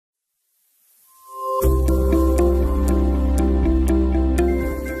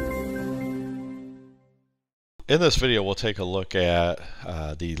In this video, we'll take a look at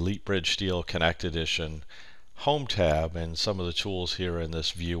the Elite Bridge Steel Connect Edition Home tab and some of the tools here in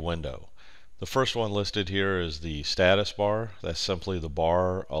this view window. The first one listed here is the status bar. That's simply the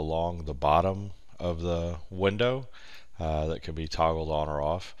bar along the bottom of the window that can be toggled on or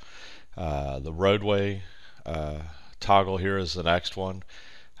off. The roadway toggle here is the next one.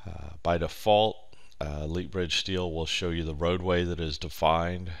 By default, Elite Bridge Steel will show you the roadway that is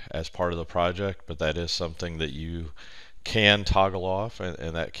defined as part of the project, but that is something that you can toggle off,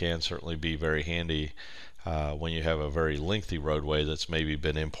 and that can certainly be very handy when you have a very lengthy roadway that's maybe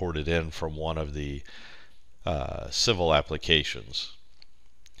been imported in from one of the civil applications.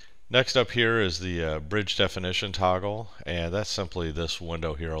 Next up here is the bridge definition toggle, and that's simply this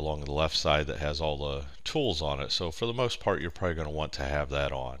window here along the left side that has all the tools on it. So for the most part, you're probably going to want to have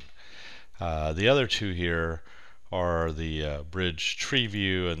that on. The other two here are the bridge tree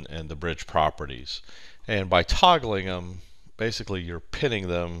view and the bridge properties. And by toggling them, basically you're pinning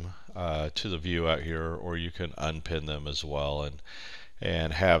them to the view out here, or you can unpin them as well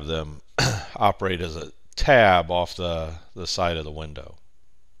and have them operate as a tab off the side of the window.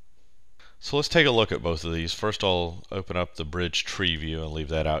 So let's take a look at both of these. First, I'll open up the bridge tree view and leave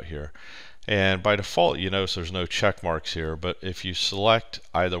that out here. And by default, you notice there's no check marks here, but if you select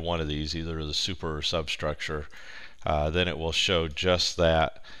either one of these, either the super or substructure, then it will show just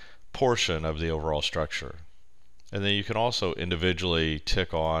that portion of the overall structure. And then you can also individually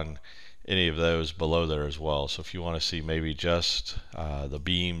tick on any of those below there as well. So if you want to see maybe just the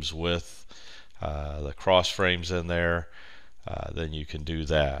beams with the cross frames in there, then you can do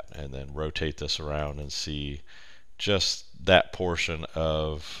that and then rotate this around and see just that portion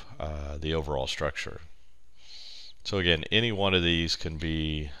of the overall structure. So again, any one of these can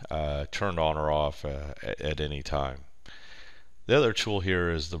be turned on or off at any time. The other tool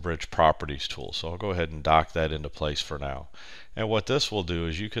here is the bridge properties tool, so I'll go ahead and dock that into place for now. And what this will do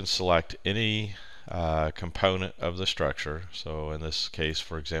is you can select any component of the structure. So in this case,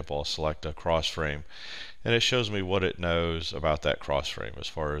 for example, I'll select a cross frame, and it shows me what it knows about that cross frame as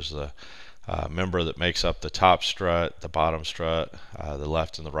far as the member that makes up the top strut, the bottom strut, the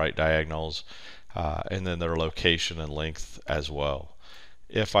left and the right diagonals, and then their location and length as well.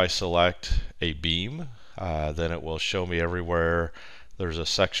 If I select a beam, then it will show me everywhere there's a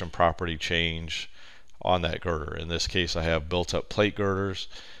section property change on that girder. In this case, I have built-up plate girders,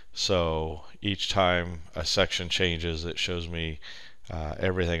 so each time a section changes, it shows me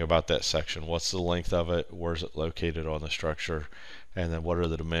everything about that section. What's the length of it? Where's it located on the structure? And then what are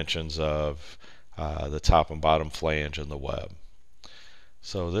the dimensions of the top and bottom flange and the web.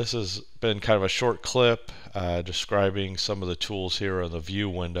 So this has been kind of a short clip describing some of the tools here in the view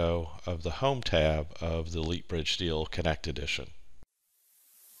window of the Home tab of the Elite Bridge Steel Connect Edition.